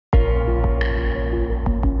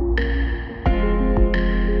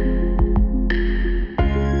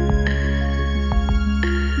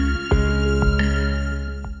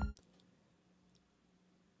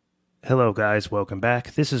Hello guys, welcome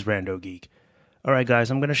back. This is RandoGEEK. Alright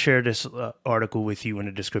guys, I'm going to share this article with you in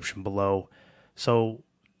the description below. So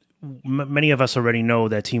many of us already know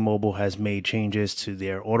that T-Mobile has made changes to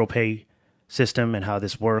their Autopay system and how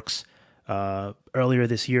this works. Earlier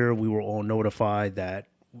this year, we were all notified that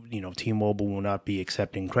T-Mobile will not be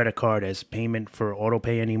accepting credit card as payment for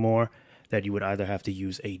Autopay anymore, that you would either have to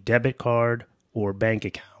use a debit card or bank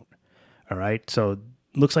account. Alright, so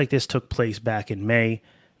looks like this took place back in May.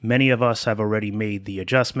 Many of us have already made the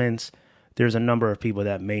adjustments. There's a number of people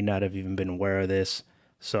that may not have even been aware of this.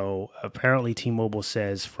 So apparently T-Mobile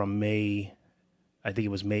says from May, I think it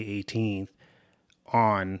was May 18th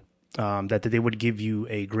on, that they would give you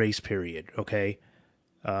a grace period, okay,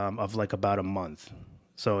 of like about a month.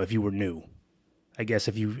 So if you were new, I guess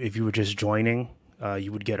if you were just joining,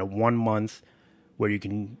 you would get a 1 month where you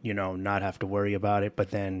can, not have to worry about it. But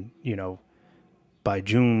then, by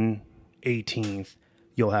June 18th,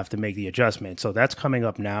 you'll have to make the adjustment. So that's coming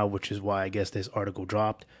up now, which is why I guess this article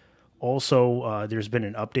dropped. Also, there's been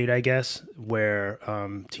an update, I guess, where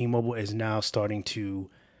T-Mobile is now starting to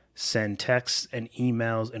send texts and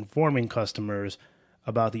emails informing customers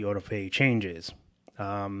about the Autopay changes.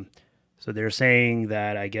 So they're saying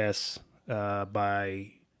that, I guess,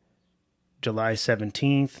 by July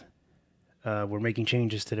 17th, we're making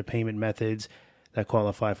changes to the payment methods that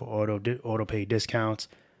qualify for Autopay discounts.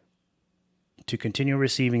 To continue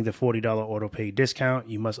receiving the $40 Autopay discount,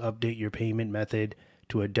 you must update your payment method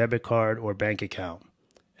to a debit card or bank account.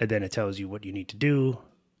 And then it tells you what you need to do.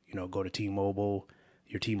 Go to T-Mobile,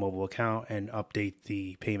 your T-Mobile account, and update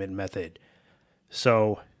the payment method.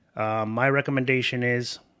 So my recommendation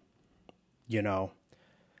is,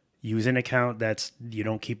 use an account that's you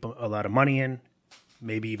don't keep a lot of money in,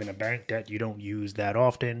 maybe even a bank that you don't use that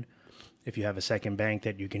often. If you have a second bank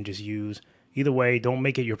that you can just use. Either way, don't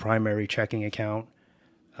make it your primary checking account,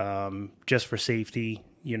 just for safety.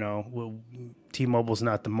 T-Mobile's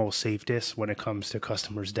not the most safest when it comes to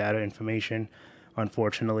customers' data information,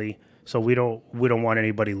 unfortunately. So we don't want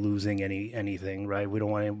anybody losing anything, right? We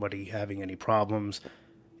don't want anybody having any problems.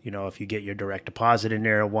 If you get your direct deposit in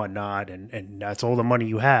there or whatnot, and that's all the money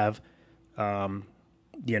you have,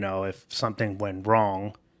 if something went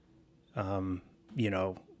wrong,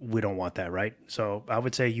 we don't want that, right? So I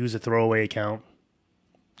would say use a throwaway account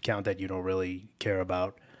that you don't really care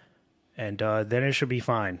about, and then it should be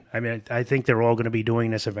fine. I mean, I think they're all going to be doing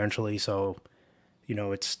this eventually. So,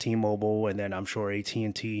 it's T-Mobile, and then I'm sure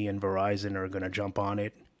AT&T and Verizon are going to jump on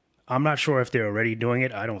it. I'm not sure if they're already doing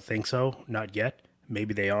it. I don't think so. Not yet.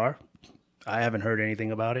 Maybe they are. I haven't heard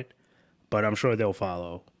anything about it, but I'm sure they'll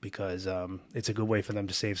follow because it's a good way for them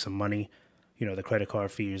to save some money. The credit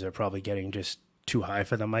card fees are probably getting just too high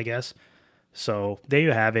for them, I guess. So there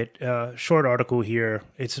you have it. Short article here.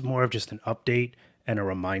 It's more of just an update and a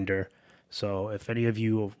reminder. So if any of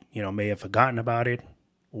you, may have forgotten about it,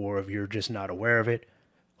 or if you're just not aware of it,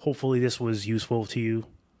 hopefully this was useful to you.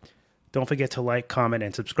 Don't forget to like, comment,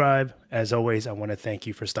 and subscribe. As always, I want to thank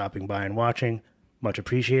you for stopping by and watching. Much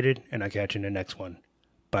appreciated, and I'll catch you in the next one.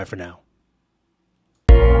 Bye for now.